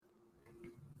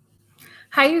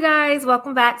Hi, you guys.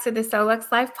 Welcome back to the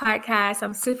Solux Life podcast.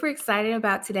 I'm super excited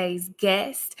about today's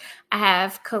guest. I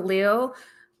have Khalil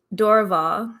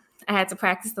Dorival. I had to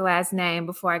practice the last name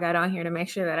before I got on here to make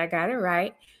sure that I got it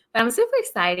right. But I'm super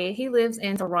excited. He lives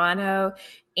in Toronto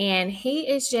and he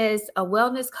is just a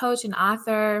wellness coach and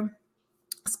author,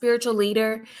 spiritual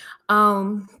leader.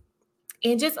 Um,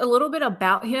 and just a little bit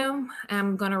about him.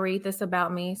 I'm going to read this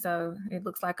about me. So it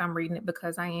looks like I'm reading it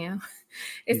because I am.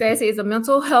 It says he's a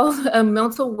mental health, a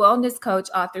mental wellness coach,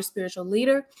 author, spiritual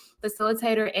leader,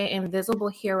 facilitator, and invisible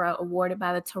hero awarded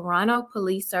by the Toronto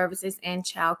Police Services and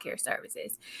Child Care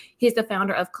Services. He's the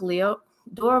founder of Khalil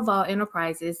Dorival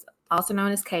Enterprises, also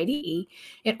known as KDE,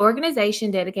 an organization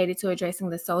dedicated to addressing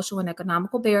the social and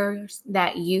economical barriers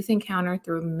that youth encounter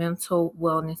through mental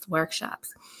wellness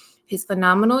workshops. His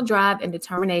phenomenal drive and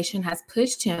determination has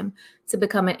pushed him to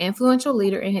become an influential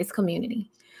leader in his community.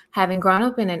 Having grown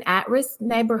up in an at-risk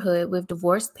neighborhood with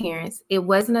divorced parents, it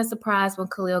wasn't a surprise when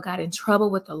Khalil got in trouble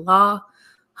with the law,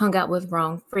 hung out with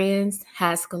wrong friends,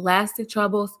 had scholastic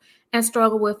troubles, and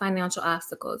struggled with financial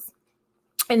obstacles.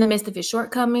 In the midst of his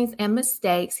shortcomings and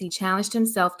mistakes, he challenged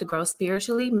himself to grow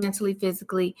spiritually, mentally,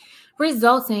 physically,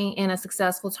 resulting in a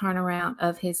successful turnaround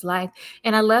of his life.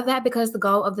 And I love that because the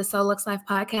goal of the Solux Life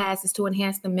podcast is to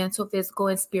enhance the mental, physical,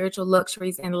 and spiritual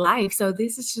luxuries in life. So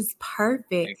this is just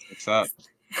perfect. What's up?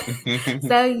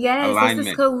 So yes, this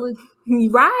is Alignment. cool.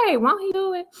 Right, won't he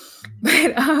do it?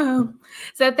 But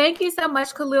so thank you so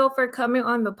much, Khalil, for coming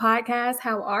on the podcast.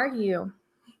 How are you?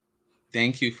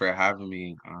 Thank you for having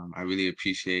me. I really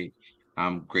appreciate.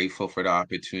 I'm grateful for the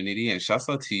opportunity, and shouts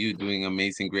out to you doing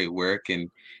amazing, great work, and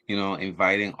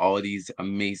inviting all these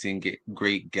amazing,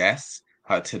 great guests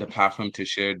to the platform to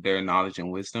share their knowledge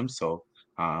and wisdom. So,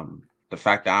 the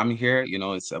fact that I'm here,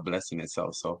 it's a blessing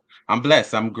itself. So, I'm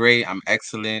blessed. I'm great. I'm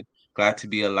excellent. Glad to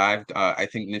be alive. I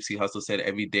think Nipsey Hussle said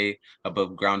every day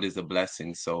above ground is a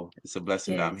blessing. So, it's a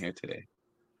blessing that I'm Yes. here today.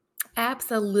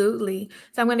 Absolutely.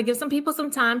 So I'm going to give some people some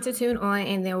time to tune on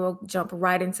and then we'll jump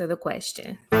right into the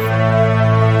question.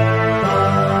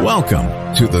 Welcome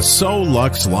to the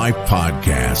Solux Life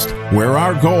podcast, where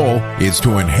our goal is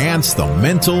to enhance the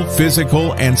mental,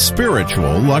 physical, and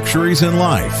spiritual luxuries in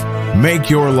life. Make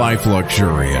your life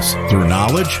luxurious through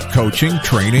knowledge, coaching,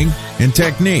 training, and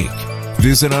technique.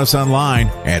 Visit us online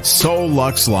at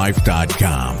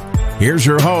SoluxLife.com. Here's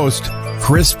your host,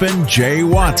 Crispin J.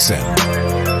 Watson.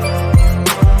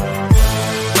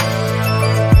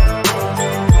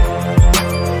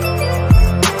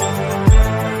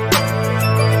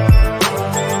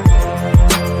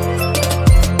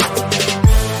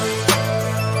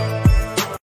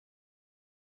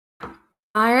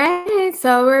 All right,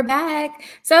 so we're back.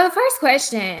 So the first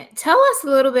question, tell us a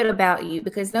little bit about you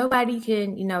because nobody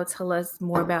can, tell us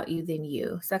more about you than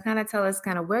you. So kind of tell us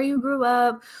kind of where you grew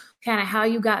up, kind of how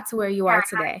you got to where you are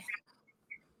today.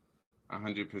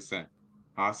 100%.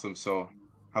 Awesome. So,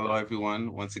 hello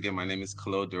everyone. Once again, my name is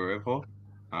Khalil Dorival.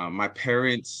 My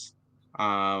parents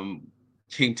um,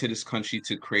 came to this country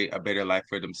to create a better life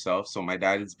for themselves. So, my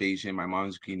dad is Bayesian, my mom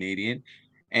is Canadian,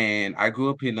 and I grew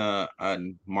up in a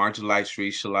marginalized,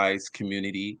 racialized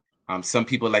community. Some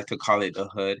people like to call it a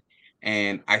hood,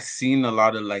 and I seen a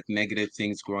lot of like negative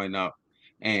things growing up.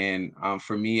 And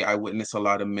for me, I witnessed a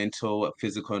lot of mental,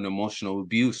 physical, and emotional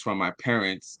abuse from my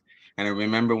parents. And I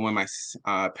remember when my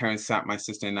parents sat my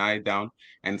sister and I down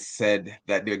and said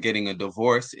that they're getting a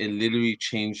divorce, it literally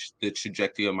changed the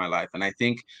trajectory of my life. And I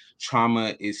think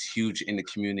trauma is huge in the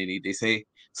community. They say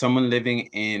someone living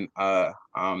in a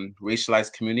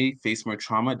racialized community face more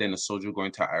trauma than a soldier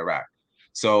going to Iraq.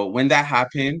 So when that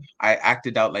happened, I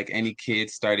acted out like any kid,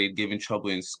 started giving trouble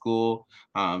in school,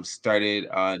 started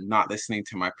not listening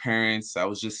to my parents. I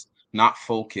was just not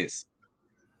focused.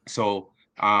 So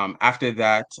after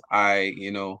that, I,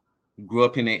 grew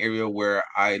up in an area where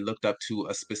I looked up to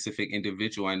a specific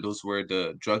individual, and those were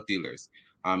the drug dealers.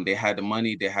 They had the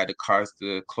money, they had the cars,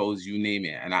 the clothes, you name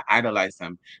it, and I idolized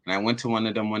them. And I went to one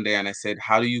of them one day and I said,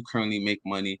 "How do you currently make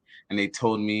money?" And they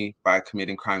told me by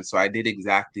committing crime. So I did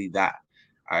exactly that.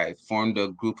 I formed a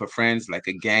group of friends, like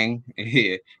a gang,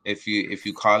 if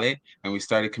you call it, and we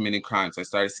started committing crimes. I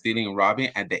started stealing and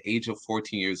robbing at the age of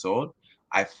 14 years old.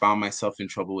 I found myself in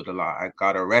trouble with the law. I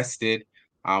got arrested.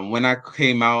 When I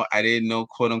came out, I didn't know,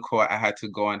 quote unquote, I had to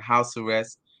go on house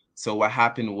arrest. So what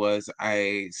happened was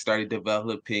I started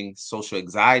developing social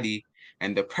anxiety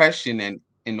and depression. And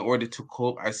in order to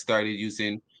cope, I started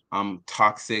using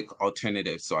toxic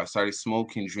alternatives. So I started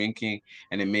smoking, drinking,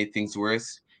 and it made things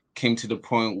worse. Came to the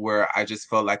point where I just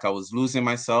felt like I was losing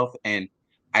myself, and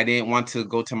I didn't want to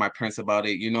go to my parents about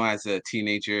it. As a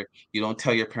teenager, you don't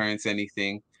tell your parents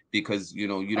anything. because you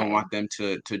don't Okay. want them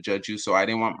to judge you. So I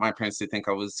didn't want my parents to think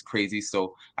I was crazy.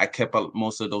 So I kept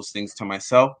most of those things to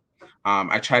myself.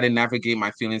 I try to navigate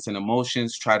my feelings and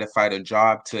emotions, try to find a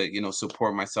job to,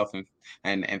 support myself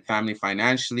and family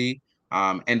financially.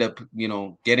 End up,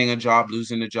 getting a job,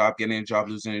 losing a job, getting a job,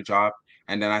 losing a job.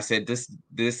 And then I said,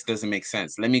 this doesn't make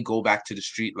sense. Let me go back to the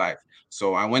street life.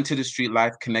 So I went to the street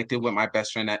life, connected with my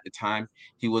best friend at the time.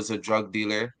 He was a drug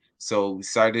dealer. So we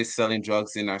started selling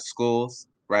drugs in our schools,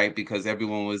 right? Because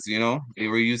everyone was, they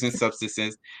were using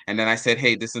substances. And then I said,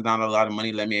 hey, this is not a lot of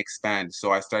money. Let me expand.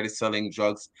 So I started selling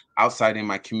drugs outside in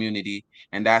my community.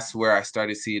 And that's where I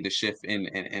started seeing the shift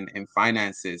in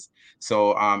finances.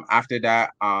 So after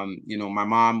that, my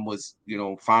mom was,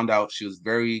 found out. She was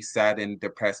very sad and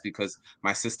depressed because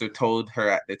my sister told her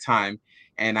at the time.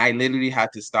 And I literally had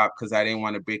to stop because I didn't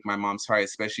want to break my mom's heart,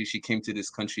 especially she came to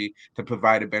this country to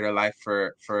provide a better life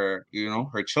for her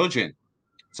children.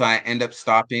 So I end up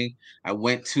stopping. I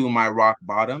went to my rock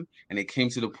bottom, and it came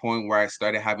to the point where I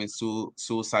started having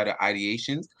suicidal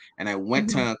ideations. And I went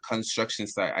Mhm. to a construction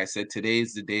site. I said, today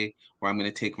is the day where I'm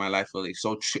going to take my life away.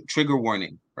 So trigger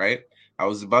warning, right? I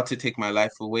was about to take my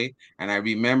life away. And I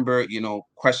remember,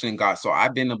 questioning God. So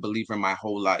I've been a believer my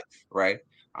whole life, right?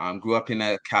 Grew up in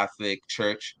a Catholic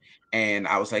church. And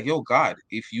I was like, yo, God,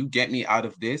 if you get me out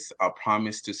of this, I'll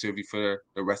promise to serve you for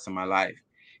the rest of my life.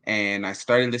 And I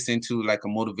started listening to like a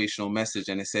motivational message,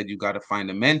 and it said you got to find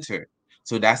a mentor.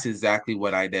 So that's exactly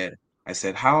what I did. I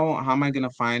said, how am I going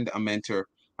to find a mentor?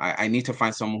 I need to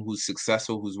find someone who's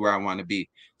successful, who's where I want to be.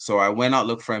 So I went out,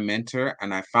 looked for a mentor,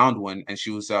 and I found one, and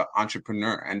she was an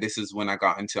entrepreneur. And this is when I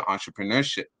got into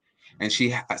entrepreneurship. And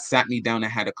she sat me down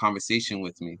and had a conversation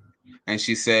with me. And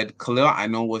she said, Khalil, I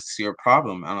know what's your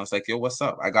problem. And I was like, yo, what's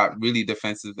up? I got really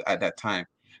defensive at that time.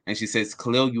 And she says,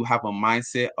 Khalil, you have a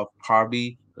mindset of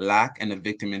poverty, lack, and a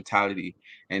victim mentality.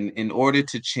 And in order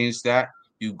to change that,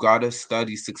 you gotta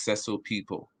study successful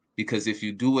people. Because if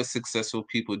you do what successful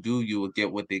people do, you will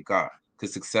get what they got.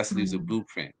 Because success leaves a Mhm.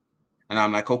 blueprint. And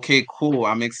I'm like, okay, cool.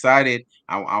 I'm excited.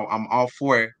 I'm all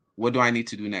for it. What do I need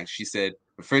to do next? She said,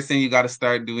 the first thing you got to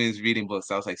start doing is reading books.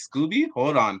 I was like, Scooby,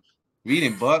 hold on.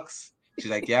 Reading books? She's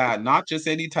like, yeah, not just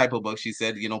any type of book. She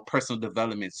said, personal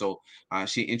development. So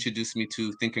she introduced me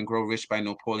to Think and Grow Rich by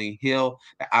Napoleon Hill,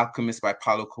 The Alchemist by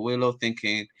Paulo Coelho,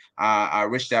 Thinking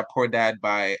Rich Dad Poor Dad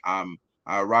by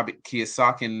Robert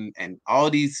Kiyosaki, and all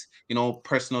these,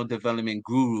 personal development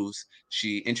gurus.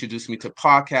 She introduced me to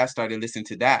podcasts, started listening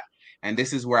to that. And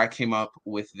this is where I came up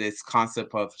with this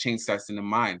concept of change starts in the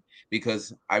mind,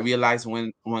 because I realized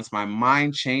once my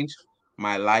mind changed,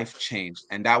 my life changed.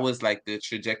 And that was like the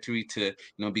trajectory to,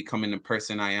 becoming the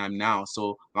person I am now.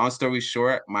 So long story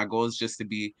short, my goal is just to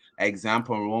be an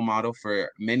example and role model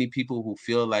for many people who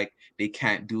feel like they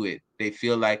can't do it. They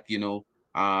feel like,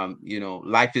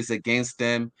 life is against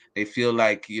them. They feel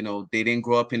like, they didn't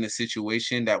grow up in a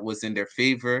situation that was in their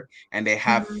favor, and they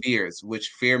have Mhm. fears, which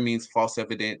fear means false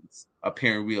evidence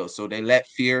appearing real. So they let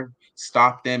fear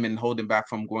stop them and hold them back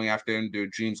from going after their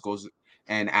dreams, goals,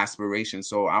 and aspirations.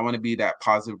 So I want to be that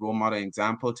positive role model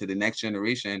example to the next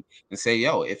generation and say,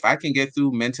 yo, if I can get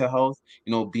through mental health,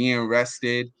 being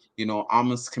arrested,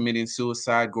 almost committing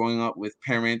suicide, growing up with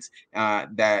parents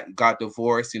that got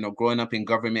divorced, growing up in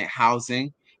government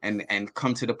housing, and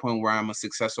come to the point where I'm a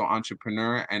successful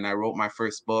entrepreneur, and I wrote my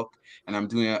first book, and I'm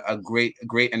doing a great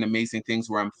and amazing things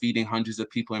where I'm feeding hundreds of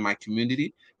people in my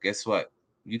community. Guess what?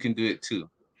 You can do it too.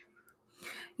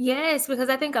 Yes, because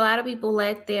I think a lot of people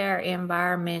let their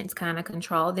environments kind of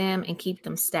control them and keep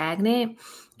them stagnant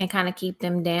and kind of keep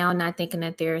them down, not thinking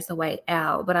that there's a way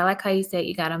out. But I like how you said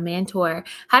you got a mentor.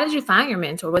 How did you find your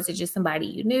mentor? Was it just somebody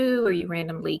you knew, or you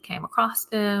randomly came across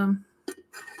them?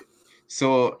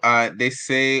 So they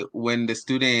say when the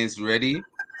student is ready,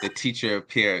 the teacher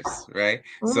appears, right?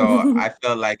 So I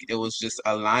felt like it was just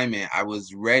alignment. I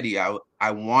was ready.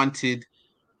 I wanted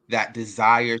that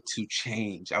desire to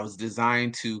change. I was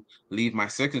designed to leave my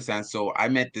circumstance. So I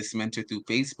met this mentor through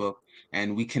Facebook,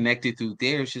 and we connected through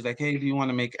there. She's like, hey, do you want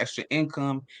to make extra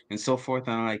income and so forth?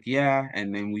 And I'm like, yeah.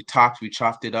 And then we talked, we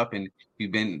chopped it up, and we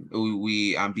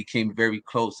became very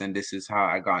close. And this is how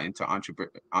I got into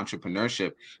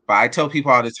entrepreneurship. But I tell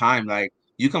people all the time, like,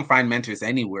 you can find mentors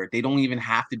anywhere. They don't even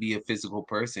have to be a physical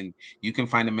person. You can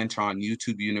find a mentor on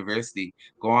YouTube University.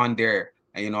 Go on there.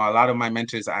 And, a lot of my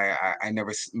mentors I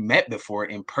never met before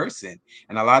in person.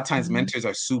 And a lot of times Mhm. mentors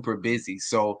are super busy.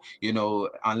 So,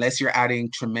 unless you're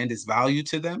adding tremendous value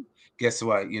to them, guess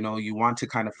what? You want to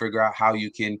kind of figure out how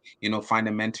you can, find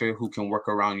a mentor who can work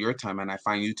around your time. And I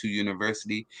find YouTube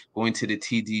University, going to the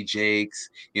TD Jakes,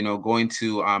 going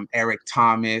to Eric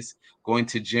Thomas, going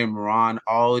to Jim Ron,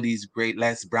 all of these great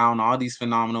Les Brown, all these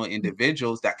phenomenal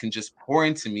individuals that can just pour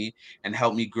into me and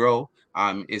help me grow,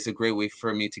 is a great way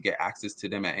for me to get access to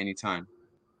them at any time.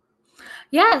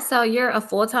 Yeah, so you're a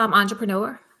full-time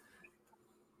entrepreneur?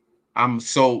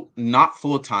 So not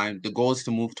full time. The goal is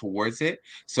to move towards it.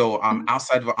 So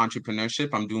outside of entrepreneurship,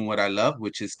 I'm doing what I love,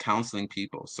 which is counseling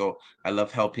people. So I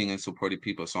love helping and supporting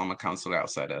people. So I'm a counselor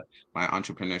outside of my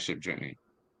entrepreneurship journey.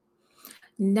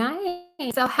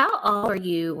 Nice. So how old were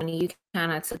you when you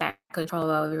kind of took back control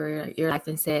over your life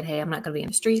and said, hey, I'm not going to be in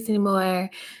the streets anymore.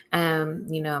 I'm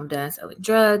done selling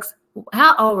drugs.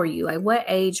 How old were you? Like, what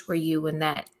age were you when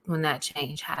that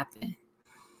change happened?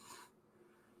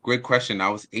 Great question. I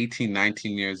was 18,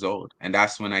 19 years old, and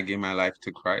that's when I gave my life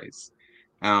to Christ.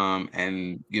 And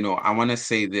I want to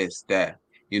say this, that,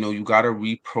 you got to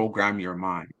reprogram your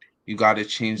mind. You got to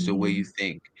change the way you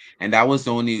think. And that was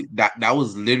that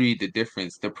was literally the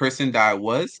difference. The person that I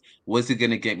wasn't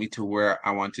going to get me to where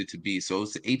I wanted to be. So it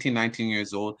was 18, 19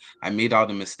 years old. I made all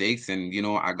the mistakes, and,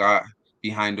 I got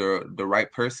behind the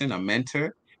right person, a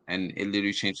mentor, and it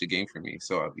literally changed the game for me.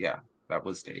 So yeah, that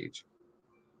was the age.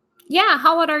 Yeah.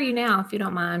 How old are you now, if you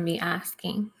don't mind me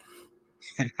asking?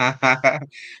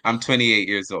 I'm 28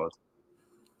 years old.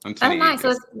 I'm Oh, 28 nice. So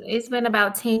years it's been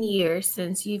about 10 years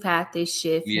since you've had this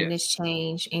shift old. and this Yes.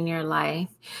 change in your life.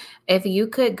 If you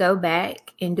could go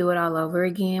back and do it all over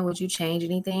again, would you change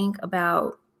anything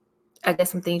about, I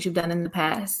guess, some things you've done in the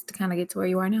past to kind of get to where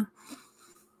you are now?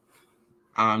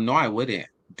 No, I wouldn't.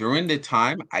 During the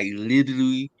time, I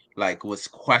literally was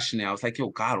questioning. I was like, yo,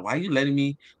 God, why are you letting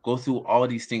me go through all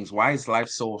these things? Why is life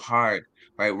so hard?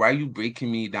 Right? Why are you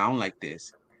breaking me down like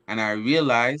this? And I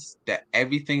realized that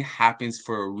everything happens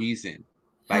for a reason.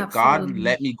 Like God Absolutely.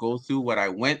 let me go through what I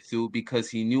went through because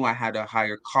he knew I had a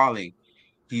higher calling.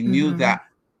 He knew Mm-hmm. that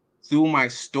through my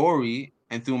story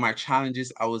and through my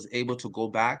challenges, I was able to go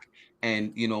back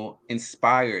and,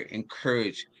 inspire,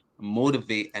 encourage,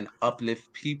 motivate, and uplift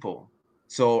people.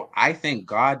 So I thank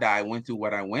God that I went through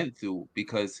what I went through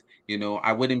because,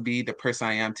 I wouldn't be the person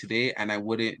I am today, and I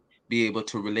wouldn't be able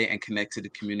to relate and connect to the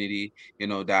community,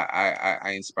 that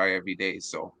I inspire every day.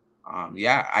 So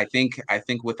yeah, I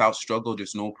think without struggle,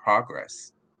 there's no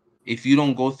progress. If you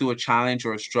don't go through a challenge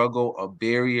or a struggle, a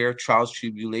barrier, trials,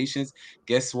 tribulations,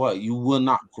 guess what? You will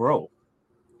not grow.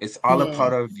 It's all a Yeah.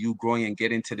 part of you growing and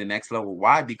getting to the next level.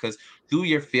 Why? Because through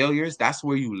your failures, that's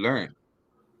where you learn.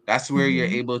 That's where you're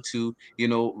Mm-hmm. able to,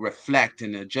 reflect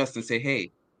and adjust and say,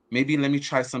 hey, maybe let me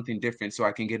try something different so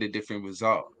I can get a different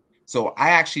result. So I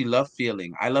actually love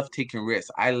failing. I love taking risks.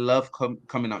 I love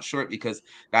coming out short because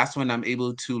that's when I'm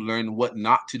able to learn what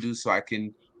not to do so I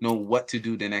can know what to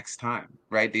do the next time,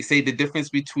 right? They say the difference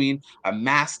between a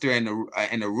master and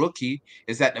a rookie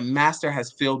is that the master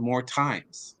has failed more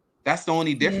times. That's the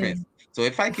only Yeah. difference. So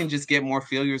if I can just get more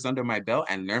failures under my belt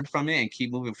and learn from it and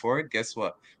keep moving forward, guess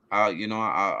what?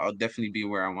 I'll definitely be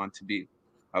where I want to be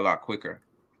a lot quicker.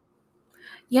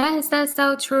 Yes, that's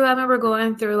so true. I remember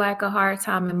going through like a hard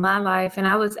time in my life, and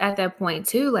I was at that point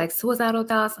too, like suicidal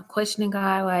thoughts. I'm questioning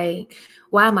God, like,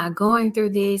 why am I going through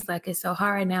this? Like, it's so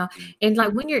hard right now. And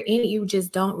like when you're in it, you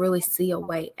just don't really see a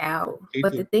way out.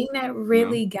 But the thing that No.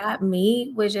 really got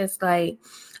me was just like,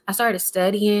 I started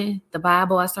studying the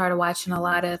Bible. I started watching a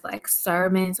lot of like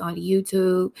sermons on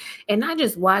YouTube, and not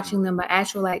just watching them, but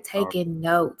actually like taking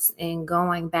notes and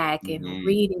going back and Mm-hmm.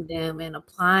 reading them and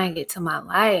applying it to my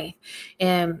life.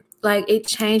 And like it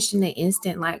changed in an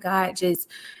instant. Like God just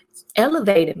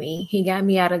elevated me. He got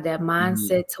me out of that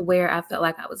mindset to where I felt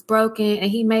like I was broken.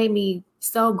 And he made me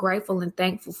so grateful and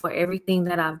thankful for everything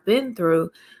that I've been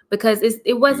through, because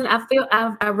it wasn't,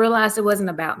 I realized it wasn't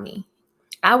about me.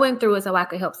 I went through it so I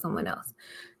could help someone else.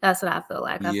 That's what I feel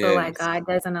like. I feel like Yes. God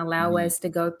doesn't allow us to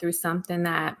go through something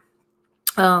that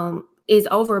is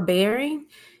overbearing,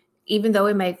 even though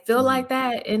it may feel like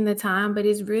that in the time, but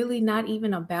it's really not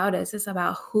even about us. It's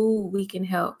about who we can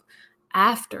help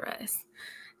after us.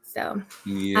 So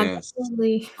I Yes.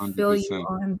 definitely feel you 100%.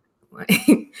 on.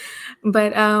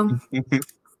 But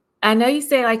I know you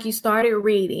said like you started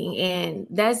reading, and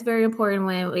that's very important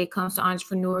when it comes to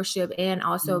entrepreneurship and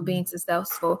also being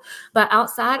successful. But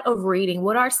outside of reading,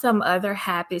 what are some other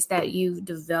habits that you've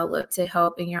developed to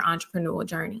help in your entrepreneurial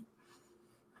journey?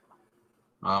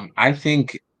 I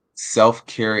think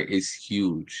self-care is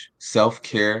huge.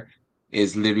 Self-care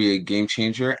is literally a game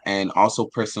changer, and also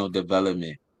personal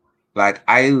development. Like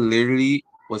I literally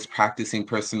was practicing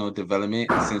personal development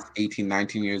since 18,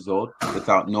 19 years old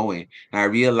without knowing. And I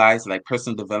realized like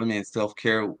personal development and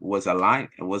self-care was aligned.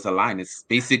 It was aligned. It's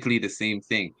basically the same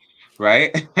thing,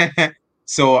 right?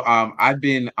 So I've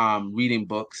been reading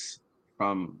books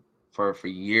from for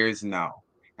years now.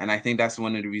 And I think that's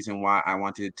one of the reasons why I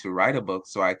wanted to write a book,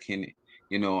 so I can,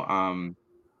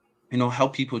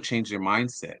 help people change their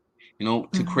mindset,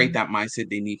 to create Mhm. that mindset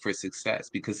they need for success,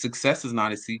 because success is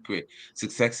not a secret.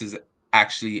 Success is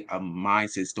actually a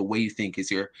mindset. It's the way you think,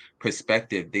 is your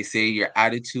perspective. They say your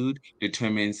attitude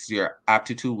determines your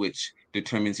aptitude, which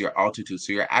determines your altitude.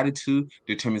 So your attitude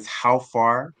determines how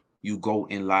far you go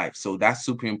in life. So that's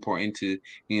super important to,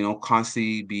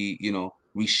 constantly be,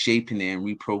 reshaping it and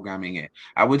reprogramming it.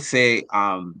 I would say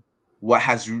what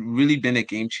has really been a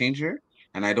game changer,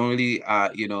 and I don't really I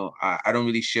don't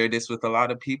really share this with a lot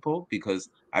of people, because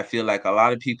I feel like a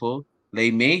lot of people,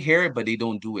 they may hear it but they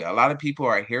don't do it. A lot of people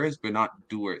are hearers but not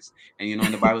doers. And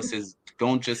and the Bible says,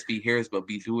 don't just be hearers but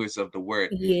be doers of the word.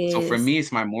 So for Yes. me,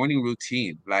 it's my morning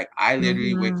routine. Like, I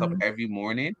literally wake up Mhm. every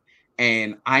morning and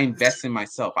I invest in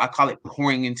myself. I call it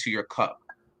pouring into your cup.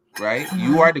 Right?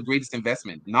 You Mhm. are the greatest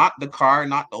investment, not the car,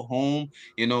 not the home,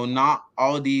 not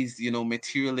all these,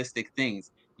 materialistic things.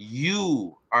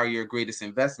 You are your greatest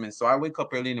investment. So I wake up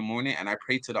early in the morning and I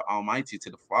pray to the Almighty, to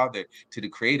the Father, to the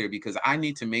Creator, because I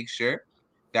need to make sure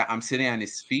that I'm sitting on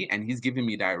His feet and He's giving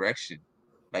me direction.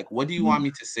 Like, what do you want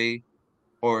me to say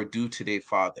or do today,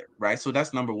 Father? Right? So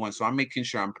that's number one. So I'm making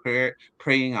sure I'm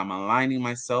praying, I'm aligning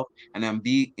myself, and I'm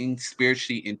being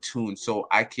spiritually in tune so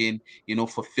I can,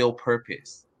 fulfill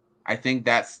purpose. I think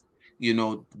that's,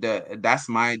 that's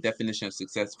my definition of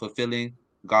success: fulfilling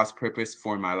God's purpose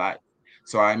for my life.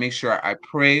 So I make sure I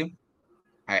pray,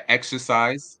 I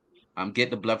exercise, get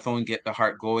the blood flowing, get the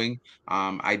heart going.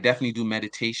 I definitely do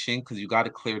meditation, because you got to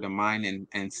clear the mind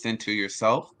and center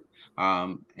yourself.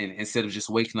 And instead of just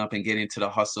waking up and getting into the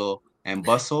hustle and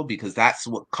bustle, because that's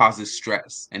what causes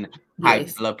stress and high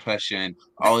Yes. blood pressure and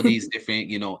all these different,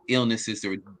 illnesses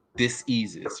or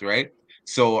diseases, right?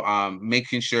 So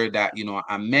making sure that,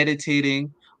 I'm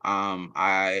meditating.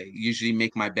 I usually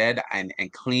make my bed and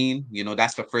clean.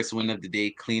 That's the first win of the day: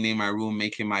 cleaning my room,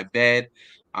 making my bed.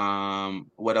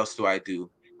 What else do I do?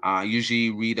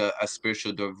 Usually read a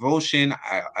spiritual devotion.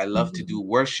 I love to do Mhm.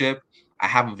 worship. I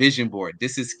have a vision board.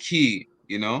 This is key.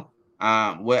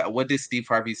 What did Steve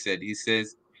Harvey said? He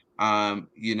says,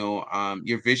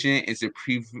 your vision is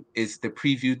the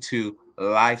preview to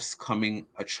life's coming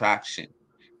attraction,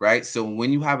 right? So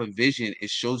when you have a vision, it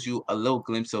shows you a little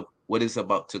glimpse of what is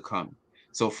about to come.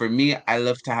 So for me, I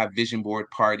love to have vision board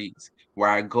parties where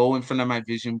I go in front of my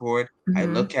vision board, I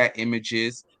Mhm. look at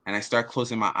images, and I start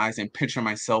closing my eyes and picture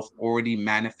myself already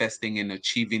manifesting and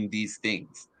achieving these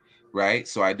things, right?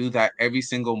 So I do that every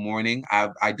single morning.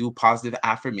 I do positive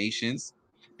affirmations,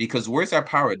 because words are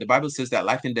power. The Bible says that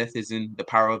life and death is in the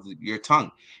power of your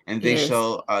tongue, and they Yes.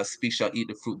 shall shall eat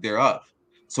the fruit thereof.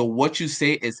 So what you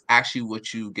say is actually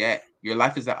what you get. Your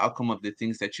life is the outcome of the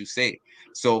things that you say.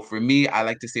 So for me, I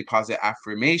like to say positive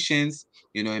affirmations.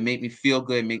 It make me feel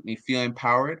good, make me feel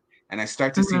empowered, and I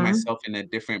start to see Mhm. myself in a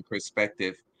different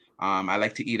perspective. I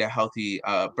like to eat a healthy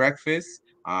breakfast.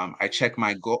 I check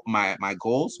my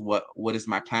goals. What is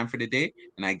my plan for the day?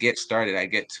 And I get started. I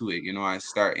get to it. I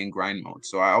start in grind mode.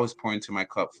 So I always pour into my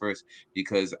cup first,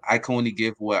 because I can only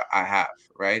give what I have,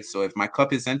 right? So if my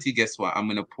cup is empty, guess what? I'm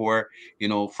gonna pour,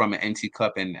 from an empty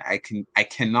cup, and I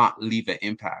cannot leave an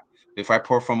impact. If I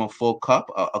pour from a full cup,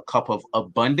 a cup of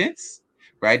abundance,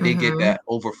 right? They get Mhm. that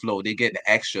overflow, they get the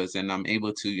extras, and I'm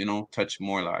able to, touch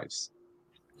more lives.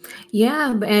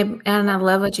 Yeah, and I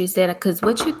love what you said, because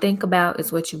what you think about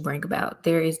is what you bring about.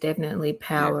 There is definitely Yeah.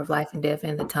 power of life and death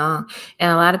in the tongue.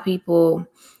 And a lot of people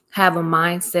have a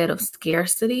mindset of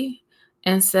scarcity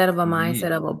instead of a Mhm.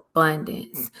 mindset of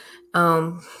abundance.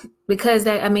 Um, because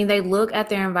they look at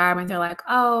their environment, they're like,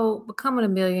 oh, becoming a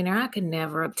millionaire, I can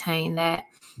never obtain that.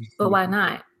 But why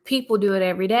not? People do it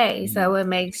every day. So Mhm. it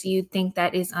makes you think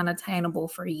that is unattainable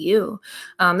for you.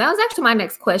 That was actually my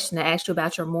next question to ask you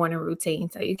about your morning routine.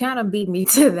 So you kind of beat me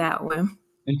to that one.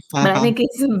 But I think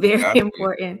it's very Got you.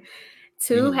 important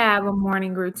to Mhm. have a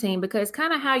morning routine, because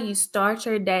kind of how you start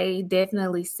your day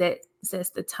definitely sets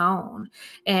the tone.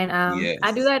 And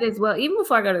I do Yes. that as well. Even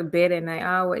before I go to bed at night,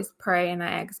 I always pray and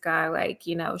I ask God, like,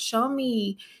 show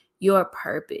me your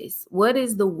purpose. What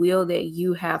is the will that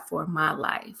you have for my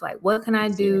life? Like, what can I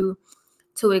Exactly. do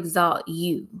to exalt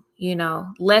you?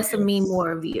 Less of me, Yes.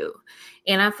 more of you.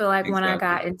 And I feel like when I Exactly.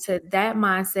 got into that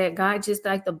mindset, God just,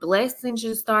 like, the blessings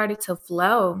just started to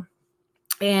flow.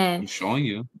 I'm And showing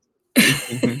you.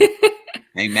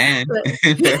 Amen. Look,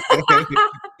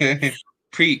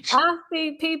 Preach. I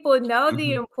see people know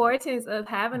the Mhm. importance of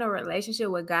having a relationship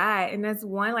with God. And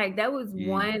that was Mm.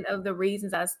 one of the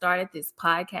reasons I started this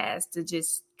podcast, to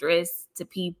just stress to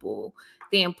people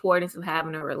the importance of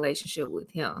having a relationship with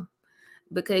Him.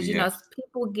 because, Yes.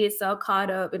 people get so caught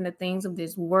up in the things of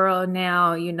this world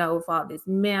now, with all this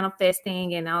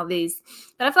manifesting and all these.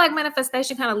 But I feel like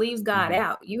manifestation kind of leaves God Mhm.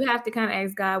 out. You have to kind of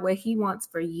ask God what he wants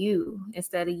for you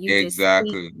instead of you just Exactly.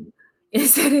 speaking.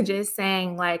 Instead of just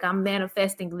saying, like, I'm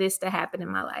manifesting this to happen in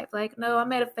my life. Like, no, I'm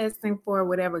manifesting for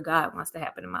whatever God wants to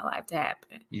happen in my life to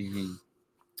happen. Mhm.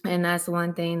 And that's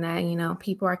one thing that,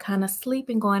 people are kind of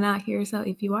sleeping going out here. So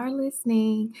if you are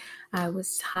listening, I would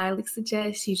highly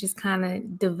suggest you just kind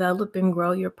of develop and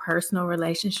grow your personal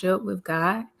relationship with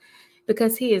God,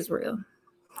 because he is real.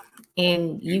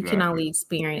 And you can Exactly. only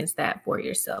experience that for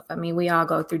yourself. I mean, we all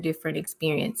go through different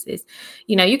experiences.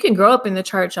 You can grow up in the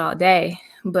church all day,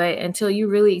 but until you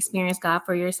really experience God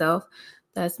for yourself,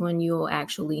 that's when you'll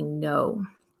actually know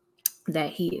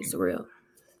that he is real.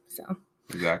 So,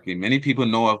 Exactly. Many people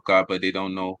know of God, but they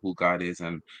don't know who God is.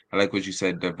 And I like what you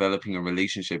said, developing a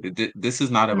relationship. This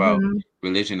is not about mhm.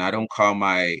 religion. I don't call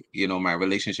my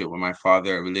relationship with my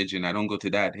father a religion. I don't go to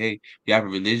that. Hey, you have a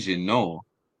religion? No,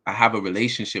 I have a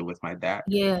relationship with my dad.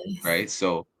 Yes. Right.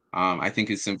 So, I think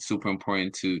it's super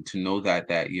important to know that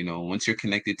once you're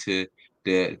connected to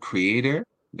the Creator,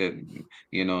 the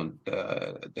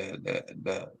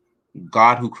the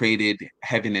God who created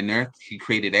heaven and earth, he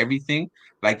created everything.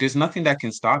 Like there's nothing that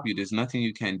can stop you. There's nothing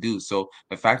you can do. So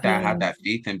the fact that I have that Yes.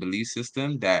 faith and belief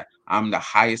system that I'm the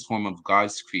highest form of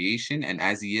God's creation, and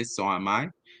as he is, so am I,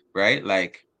 right?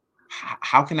 Like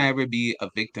how can I ever be a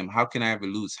victim? How can I ever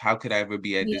lose? How could I ever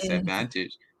be at Yes.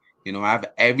 disadvantage? I have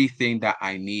everything that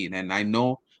I need. And I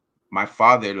know my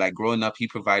father, like growing up, he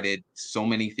provided so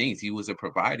many things. He was a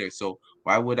provider. So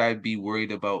why would I be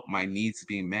worried about my needs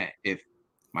being met if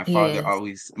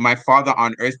Yes. my father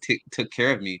on earth took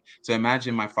care of me? So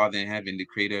imagine my father in heaven, the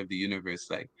creator of the universe.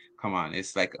 Like, come on,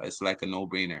 it's like a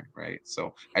no-brainer, right?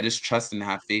 So I just trust and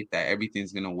have faith that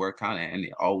everything's gonna work out, and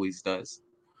it always does.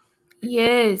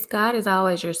 Yes, God is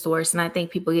always your source. And I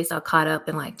think people get so caught up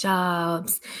in like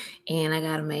jobs and I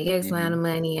gotta make X amount of Hmm.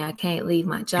 money. I can't leave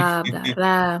my job, blah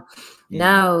blah. Hmm.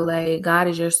 No, like God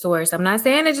is your source. I'm not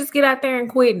saying to just get out there and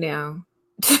quit now.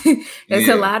 There's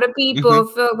a Yeah. lot of people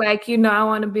feel like, I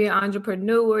want to be an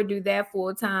entrepreneur, do that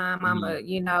full time. I'm Hmm.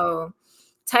 a,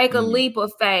 take a Hmm. leap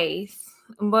of faith.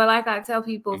 But like I tell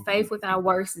people, Hmm. faith without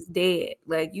works is dead.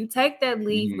 Like you take that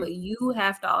leap, Hmm. but you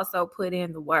have to also put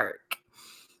in the work.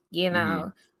 You Hmm.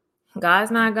 know,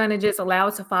 God's not going to just allow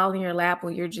it to fall in your lap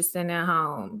when you're just sitting at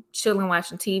home, chilling,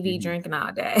 watching TV, Hmm. drinking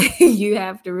all day. You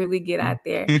have to really get out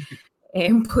there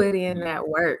and put in Hmm. that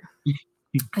work.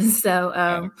 So,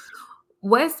 Yeah.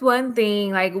 what's one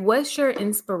thing, like, what's your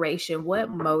inspiration? What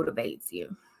motivates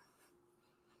you?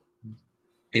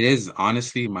 It is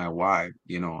honestly my why.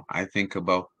 I think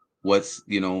about what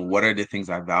are the things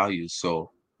I value.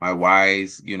 So my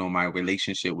whys, my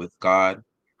relationship with God,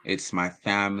 it's my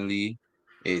family,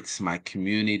 it's my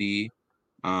community,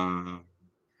 um,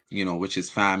 which is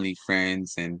family,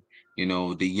 friends, and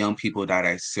the young people that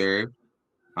I serve.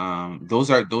 Those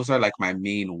are like my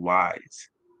main whys.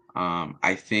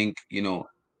 I think,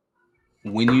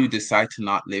 when you decide to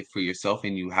not live for yourself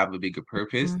and you have a bigger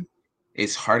purpose, Mm,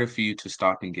 it's harder for you to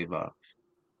stop and give up.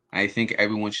 I think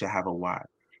everyone should have a why.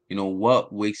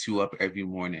 What wakes you up every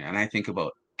morning? And I think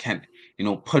about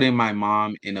putting my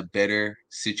mom in a better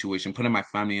situation, putting my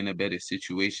family in a better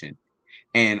situation.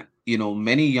 And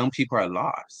many young people are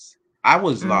lost. I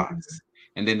was mm, lost.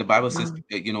 And then the Bible says,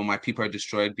 mm. my people are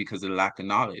destroyed because of the lack of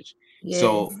knowledge. Yes.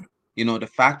 So, the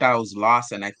fact that I was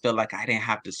lost and I felt like I didn't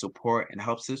have the support and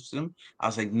help system, I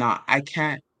was like, nah, I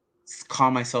can't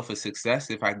call myself a success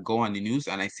if I go on the news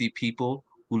and I see people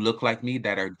who look like me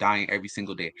that are dying every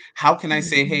single day. How can I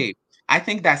say, Mhm. hey, I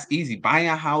think that's easy. Buying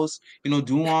a house,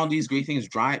 doing all these great things,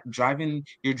 driving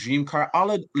your dream car,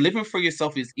 all of living for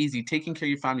yourself is easy. Taking care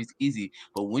of your family is easy.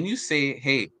 But when you say,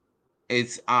 hey,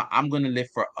 I'm going to live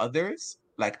for others,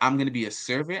 like I'm going to be a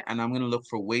servant and I'm going to look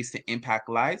for ways to impact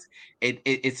lives,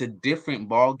 it's a different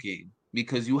ball game,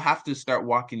 because you have to start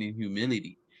walking in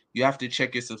humility. You have to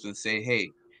check yourself and say, hey,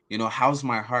 how's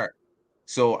my heart?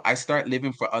 So I start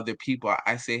living for other people.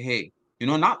 I say, hey,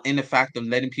 not in the fact of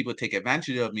letting people take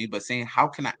advantage of me, but saying, how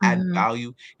can I add Mhm.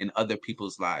 value in other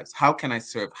people's lives? How can I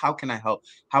serve? How can I help?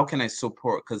 How can I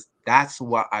support? Because that's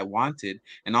what I wanted.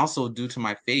 And also due to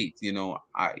my faith,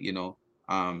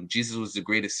 Jesus was the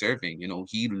greatest servant.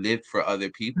 He lived for other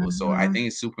people. So I Mhm. think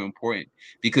it's super important,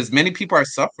 because many people are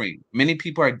suffering. Many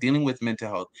people are dealing with mental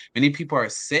health. Many people are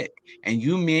sick, and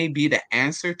you may be the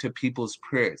answer to people's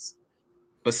prayers.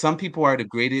 But some people are the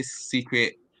greatest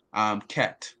secret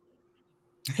kept.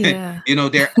 Yeah.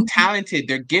 They're talented,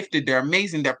 they're gifted, they're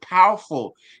amazing, they're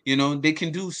powerful. They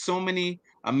can do so many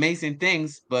amazing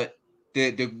things, but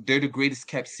they're the greatest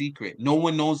kept secret. No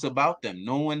one knows about them.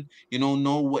 No one,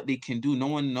 know what they can do. No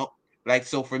one know. Like,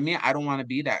 so for me, I don't want to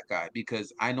be that guy,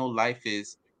 because I know life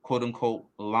is quote unquote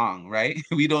long, right?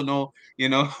 We don't know,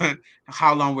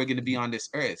 how long we're going to be on this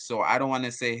earth. So I don't want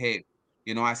to say, hey,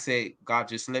 I say, God,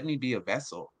 just let me be a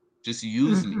vessel. Just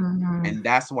use me. And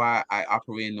that's why I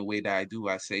operate in the way that I do.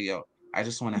 I say, yo, I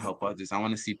just want to help others. I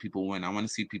want to see people win. I want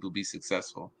to see people be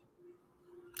successful.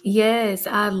 Yes,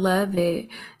 I love it.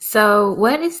 So,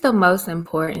 what is the most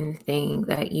important thing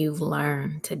that you've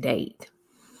learned to date?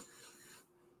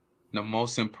 The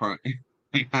most important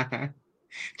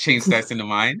change starts in the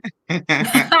mind.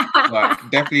 But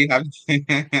definitely have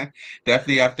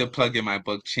definitely have to plug in my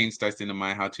book, Change Starts in the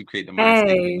Mind: How to Create the Mindset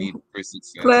You Hey, Need for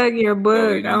Success. plug your So,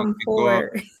 book. you I'm can go,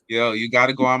 for it. you got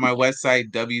to go on my website,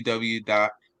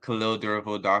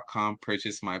 www.khalilduravo.com,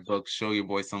 purchase my book, show your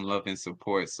boy some love and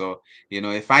support. So,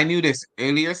 if I knew this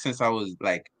earlier, since I was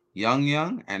like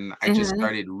young, and I just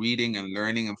started reading and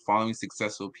learning and following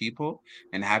successful people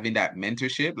and having that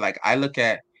mentorship, like I look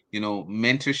at,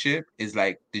 mentorship is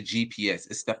like the GPS.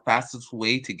 It's the fastest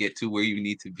way to get to where you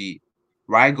need to be.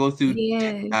 Right? Go through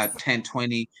Yes. 10,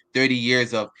 20, 30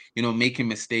 years of, making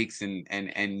mistakes and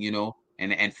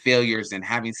failures and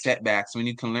having setbacks, when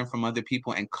you can learn from other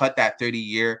people and cut that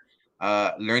 30-year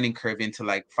learning curve into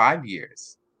like 5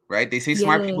 years. Right? They say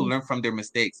smart people Yes. learn from their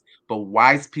mistakes, but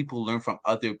wise people learn from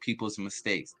other people's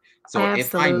mistakes. So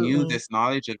if I knew Absolutely. this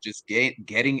knowledge of just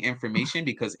getting information,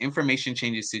 because information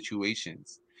changes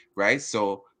situations, right?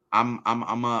 So I'm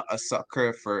a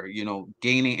sucker for,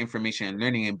 gaining information and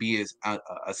learning and be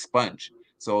a sponge.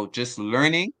 So just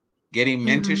learning, getting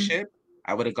mentorship,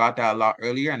 I would have got that a lot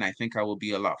earlier, and I think I will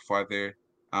be a lot farther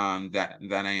than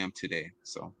I am today.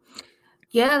 So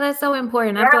Yeah, that's so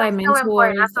important. I feel like mentors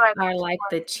are like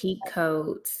the cheat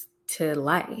codes to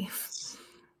life.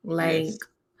 Like yes.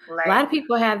 a lot of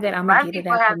people have that. I'm gonna get it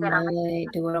out the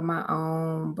mud, do it on my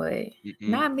own, but Mm-mm.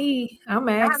 not me. I'm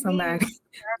gonna ask somebody.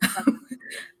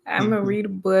 I'm gonna read a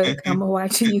book. I'm gonna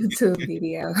watch a YouTube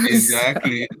video.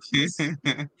 Exactly.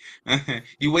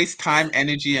 You waste time,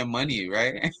 energy, and money,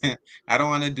 right? I don't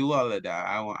want to do all of that.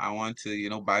 I want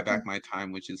to, buy back my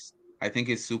time, which is, I think,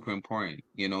 is super important.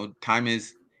 Time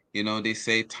is, they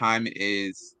say time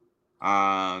is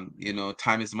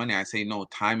money. I say no,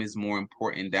 time is more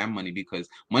important than money, because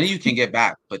money you can get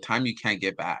back, but time you can't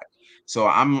get back. So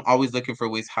I'm always looking for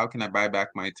ways, how can I buy back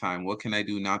my time? What can I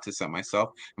do now to set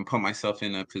myself and put myself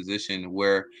in a position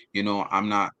where, I'm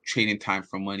not trading time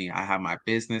for money. I have my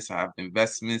business, I have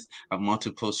investments, I have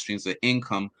multiple streams of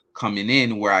income coming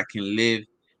in where I can live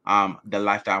the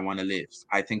life that I want to live.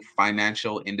 I think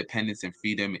financial independence and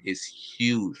freedom is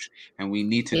huge, and we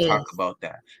need to talk Yes. about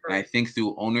that. And I think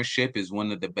through ownership is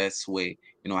one of the best way.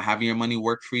 Having your money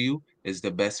work for you is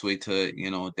the best way to,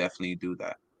 definitely do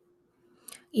that.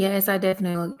 Yes, I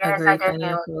definitely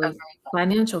agree.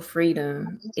 Financial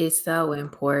freedom is so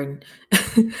important.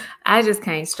 I just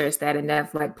can't stress that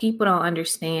enough. Like people don't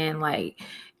understand, like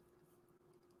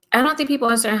I don't think people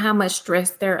understand how much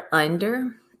stress they're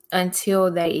under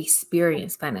until they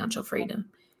experience financial freedom.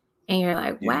 And you're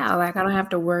like, Yes. wow, like I don't have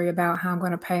to worry about how I'm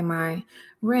going to pay my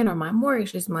rent or my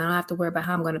mortgage this month. I don't have to worry about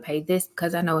how I'm going to pay this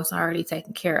because I know it's already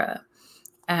taken care of.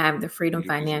 I have the freedom 100%.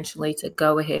 financially to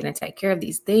go ahead and take care of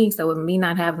these things. So with me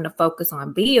not having to focus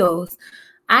on bills,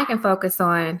 I can focus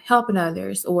on helping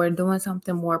others or doing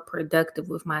something more productive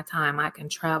with my time. I can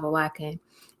travel. I can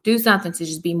do something to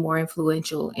just be more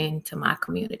influential into my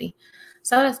community.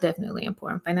 So that's definitely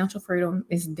important. Financial freedom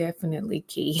is definitely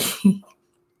key.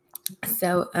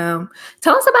 So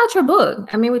tell us about your book.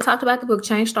 I mean, we talked about the book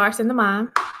Change Starts in the Mind.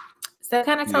 So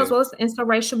kind of tell us Yes. what's the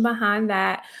inspiration behind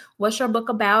that. What's your book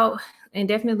about? And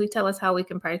definitely tell us how we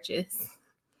can purchase.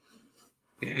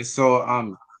 Yeah,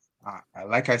 so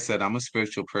like I said, I'm a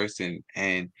spiritual person,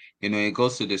 and it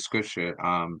goes to the scripture.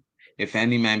 If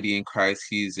any man be in Christ,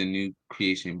 he is a new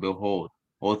creation. Behold,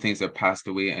 all things are passed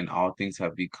away, and all things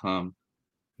have become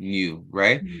new,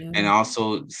 right? And Yeah. I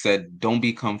also said, don't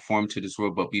be conformed to this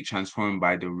world, but be transformed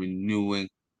by the renewing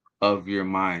of your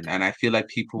mind. And I feel like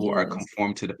people are Yes.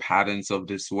 conformed to the patterns of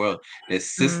this world, the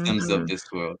systems of Mhm. this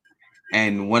world.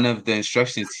 And one of the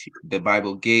instructions the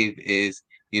Bible gave is,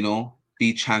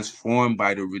 be transformed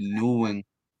by the renewing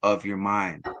of your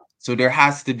mind. So there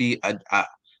has to be a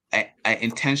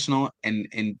intentional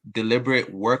and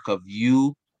deliberate work of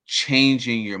you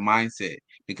changing your mindset.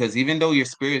 Because even though your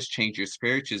spirit's changed, your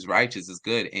spirit is righteous, is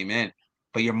good, amen.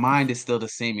 But your mind is still the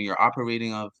same, and you're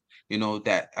operating of,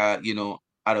 that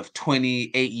out of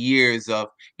 28 years of,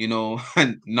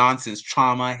 nonsense,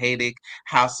 trauma, headache,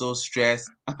 hassle, stress,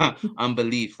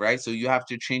 unbelief, right? So you have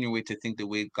to train your way to think the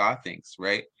way God thinks,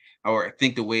 right? or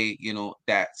think the way,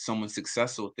 that someone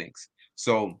successful thinks.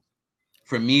 So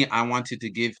for me, I wanted to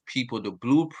give people the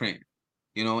blueprint,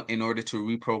 in order to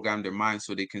reprogram their mind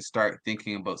so they can start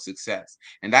thinking about success.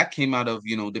 And that came out of,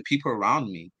 the people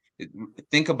around me.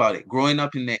 Think about it. Growing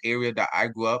up in the area that I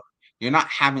grew up, you're not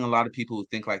having a lot of people who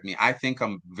think like me. I think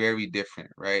I'm very different,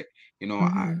 right?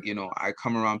 Mhm. I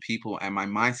come around people and my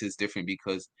mindset is different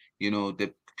because,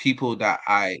 the people that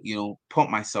I,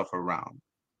 put myself around,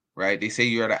 right? They say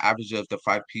you're the average of the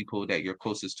five people that you're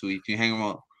closest to. If you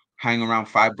hang around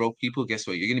five broke people, guess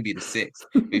what? You're gonna be the sixth.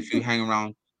 If you hang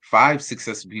around five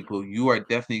successful people, you are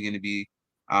definitely gonna be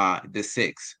the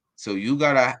sixth. So you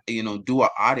gotta, do an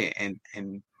audit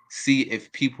and see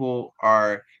if people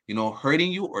are,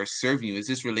 hurting you or serving you. Is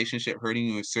this relationship hurting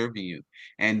you or serving you?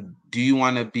 And do you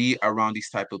want to be around these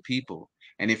type of people?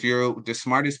 And if you're the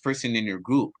smartest person in your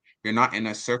group, you're not in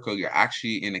a circle, you're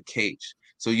actually in a cage.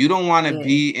 So you don't want to Yes.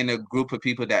 be in a group of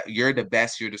people that you're the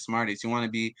best, you're the smartest. You want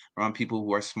to be around people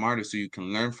who are smarter so you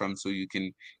can learn from, so you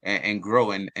can and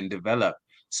grow and develop.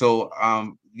 So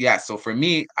yeah, so for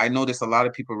me, I noticed a lot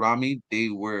of people around me, they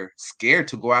were scared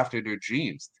to go after their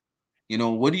dreams.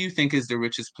 What do you think is the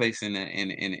richest place in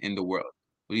the world?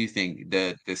 What do you think?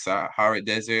 The Sahara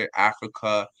Desert,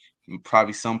 Africa,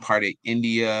 probably some part of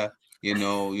India, where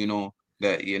the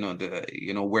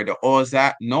oil is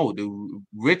at. No, the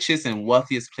richest and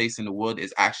wealthiest place in the world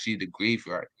is actually the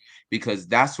graveyard, because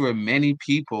that's where many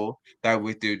people that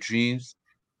with their dreams,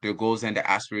 their goals and their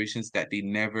aspirations that they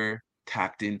never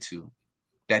tapped into,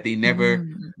 that they never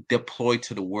Mm. deployed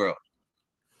to the world.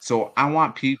 So I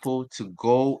want people to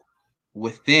go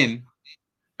within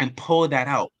and pull that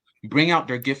out, bring out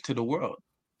their gift to the world,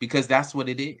 because that's what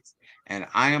it is. And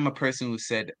I am a person who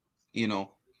said, you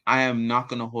know, I am not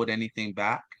going to hold anything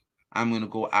back. I'm going to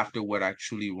go after what I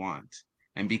truly want.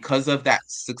 And because of that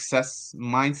success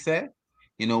mindset,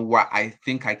 where I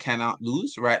think I cannot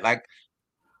lose, right? Like,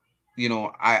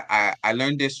 I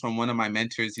learned this from one of my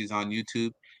mentors. He's on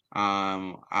YouTube.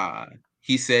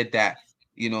 He said that,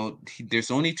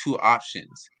 there's only two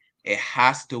options. It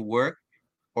has to work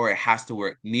or it has to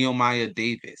work. Nehemiah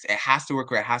Davis. It has to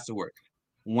work or it has to work.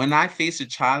 When I face a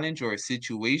challenge or a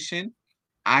situation,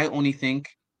 I only think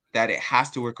that it has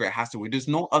to work or it has to work. There's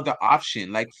no other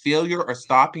option. Like failure or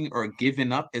stopping or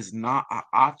giving up is not an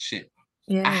option.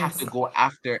 I have to Yes. go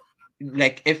after,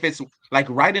 like, if it's like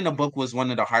writing a book was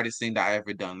one of the hardest thing that I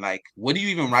ever done. Like, what do you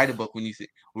even write a book when you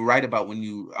write about when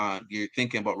you're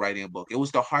thinking about writing a book? It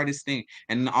was the hardest thing.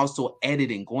 And then also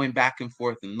editing, going back and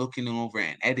forth and looking over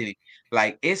and editing.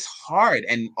 Like, it's hard.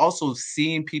 And also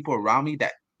seeing people around me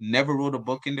that never wrote a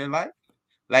book in their life.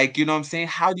 Like, you know what I'm saying?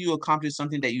 How do you accomplish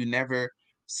something that you never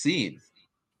seen?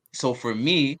 So for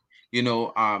me,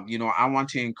 I want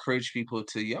to encourage people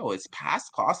to, it's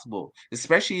past possible,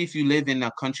 especially if you live in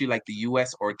a country like the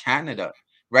US or Canada,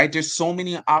 right? There's so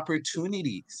many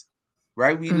opportunities,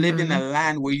 right? We live in a Mhm.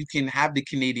 land where you can have the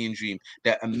Canadian dream,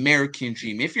 the American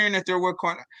dream. If you're in a third world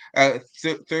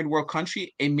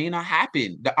country, it may not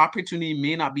happen. The opportunity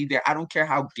may not be there. I don't care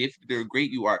how gifted or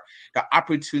great you are. The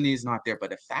opportunity is not there.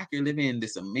 But the fact you're living in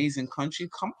this amazing country,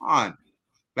 come on,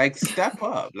 like, step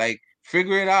up, like,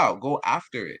 figure it out, go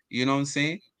after it. You know what I'm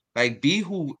saying? Like, be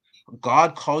who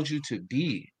God called you to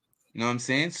be. You know what I'm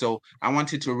saying? So I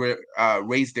wanted to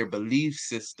raise their belief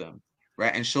system,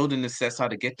 right? And show them the steps how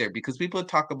to get there, because people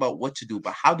talk about what to do,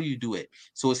 but how do you do it?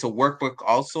 So it's a workbook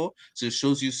also. So it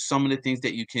shows you some of the things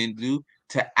that you can do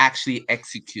to actually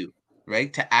execute,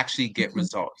 right? To actually get Mhm.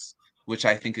 results, which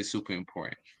I think is super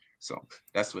important. So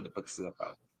that's what the book is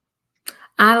about.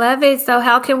 I love it. So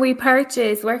how can we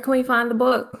purchase? Where can we find the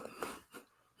book?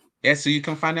 Yeah, so you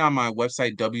can find it on my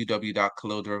website,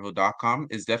 www.khalildorville.com.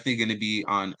 It's definitely going to be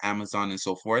on Amazon and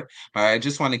so forth. But I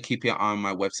just want to keep it on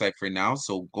my website for now.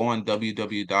 So go on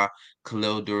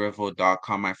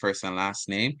www.khalildorville.com, my first and last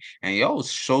name. And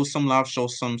show some love, show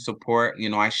some support.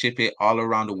 I ship it all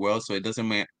around the world. So it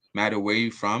doesn't matter where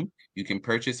you're from. You can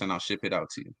purchase and I'll ship it out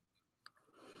to you.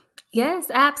 Yes,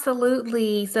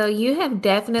 absolutely. So you have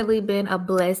definitely been a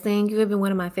blessing. You have been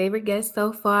one of my favorite guests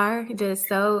so far. Just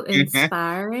so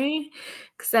inspiring.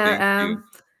 So Thank you.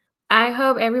 I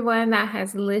hope everyone that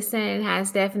has listened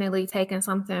has definitely taken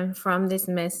something from this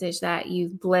message that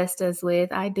you've blessed us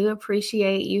with. I do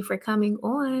appreciate you for coming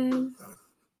on.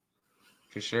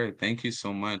 For sure. Thank you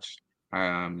so much.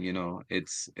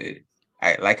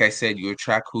 Like I said, you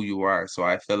attract who you are. So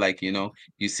I feel like,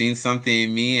 you've seen something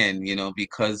in me, and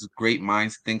because great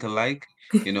minds think alike,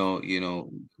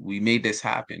 we made this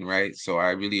happen, right? So I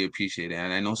really appreciate it.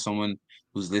 And I know someone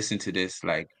who's listened to this,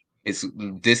 like,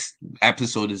 this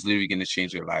episode is literally going to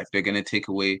change their life. They're going to take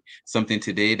away something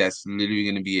today that's literally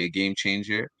going to be a game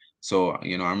changer. So,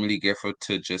 I'm really grateful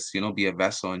to just, be a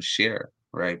vessel and share,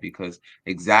 right? Because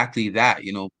exactly that,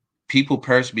 people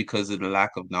perish because of the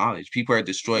lack of knowledge. People are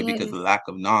destroyed because of Yes. the lack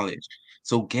of knowledge.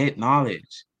 So get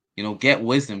knowledge, get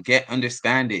wisdom, get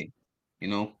understanding, you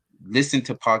know, listen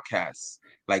to podcasts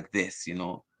like this,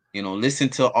 listen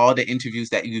to all the interviews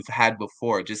that you've had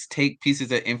before. Just take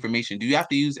pieces of information. Do you have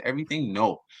to use everything?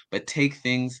 No, but take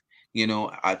things,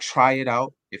 try it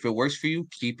out. If it works for you,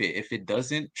 keep it. If it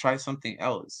doesn't, try something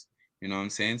else. You know what I'm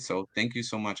saying? So thank you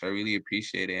so much. I really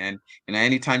appreciate it. And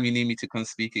anytime you need me to come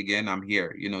speak again, I'm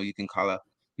here. You can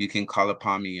call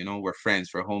upon me. We're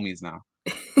friends, we're homies now.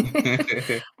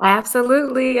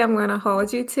 Absolutely. I'm going to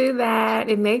hold you to that.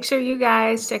 And make sure you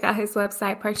guys check out his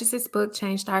website, purchase his book,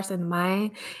 Change Starts in the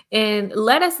Mind, and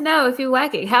let us know if you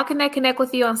like it. How can they connect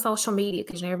with you on social media?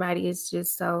 Because everybody is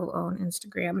just so on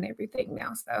Instagram and everything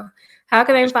now. So, how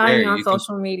can they find Sure, you on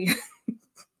social media?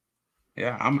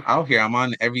 yeah, I'm out here. I'm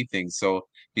on everything. So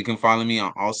you can follow me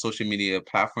on all social media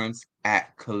platforms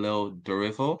at Khalil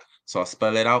Dorival. So I'll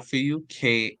spell it out for you.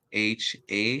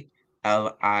 KHALILDORIVAL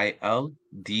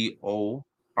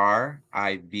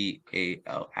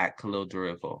at Khalil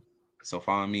Dorival. So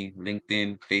follow me,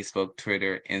 LinkedIn, Facebook,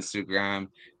 Twitter, Instagram,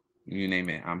 you name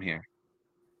it. I'm here.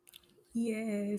 Yes.